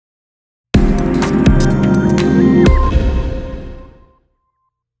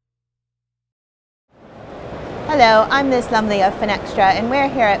Hello, I'm Liz Lumley of Finextra, and we're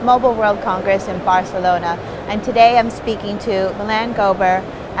here at Mobile World Congress in Barcelona. And today I'm speaking to Milan Gauder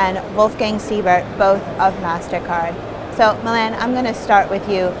and Wolfgang Seibert, both of MasterCard. So Milan, I'm going to start with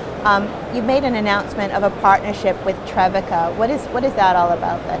you. You've made an announcement of a partnership with Trevica. What is that all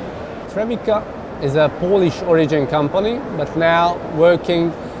about then? Trevica is a Polish origin company, but now working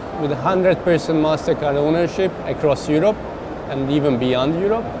with 100% MasterCard ownership across Europe and even beyond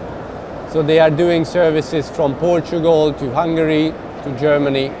Europe. So they are doing services from Portugal to Hungary to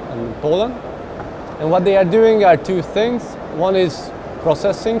Germany and Poland. And what they are doing are two things. One is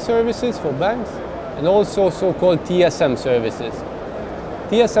processing services for banks and also so-called TSM services.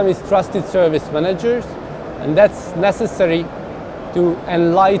 TSM is Trusted Service Managers, and that's necessary to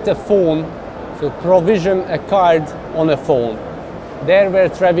enlight a phone, so provision a card on a phone. There where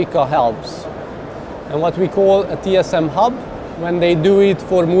Trevica helps. And what we call a TSM hub, when they do it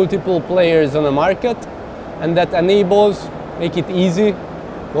for multiple players on the market, and that enables, make it easy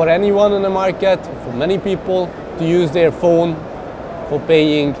for anyone in the market, for many people, to use their phone for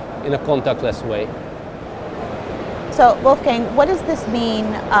paying in a contactless way. So Wolfgang, what does this mean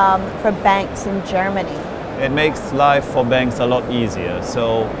for banks in Germany? It makes life for banks a lot easier.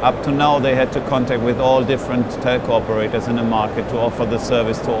 So up to now they had to contact with all different telco operators in the market to offer the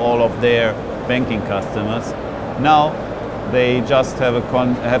service to all of their banking customers. Now they just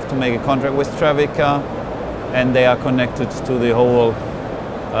have to make a contract with Trevica, and they are connected to the whole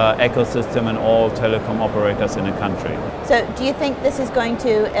ecosystem and all telecom operators in the country. So do you think this is going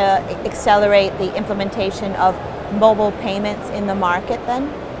to accelerate the implementation of mobile payments in the market then?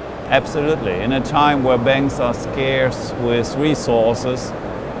 Absolutely. In a time where banks are scarce with resources,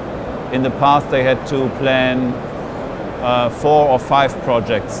 in the past they had to plan 4 or 5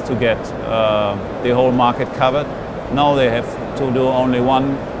 projects to get the whole market covered. Now they have to do only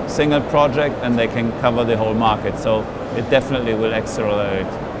one single project and they can cover the whole market. So it definitely will accelerate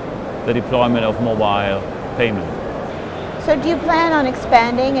the deployment of mobile payment. So do you plan on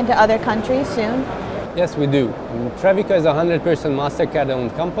expanding into other countries soon? Yes, we do. Trevica is a 100%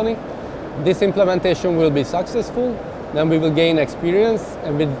 MasterCard-owned company. This implementation will be successful, then we will gain experience,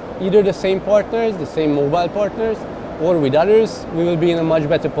 and with either the same partners, the same mobile partners, or with others, we will be in a much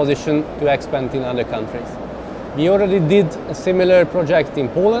better position to expand in other countries. We already did a similar project in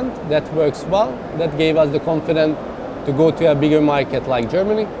Poland that works well. That gave us the confidence to go to a bigger market like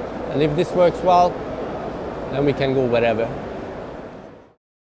Germany. And if this works well, then we can go wherever.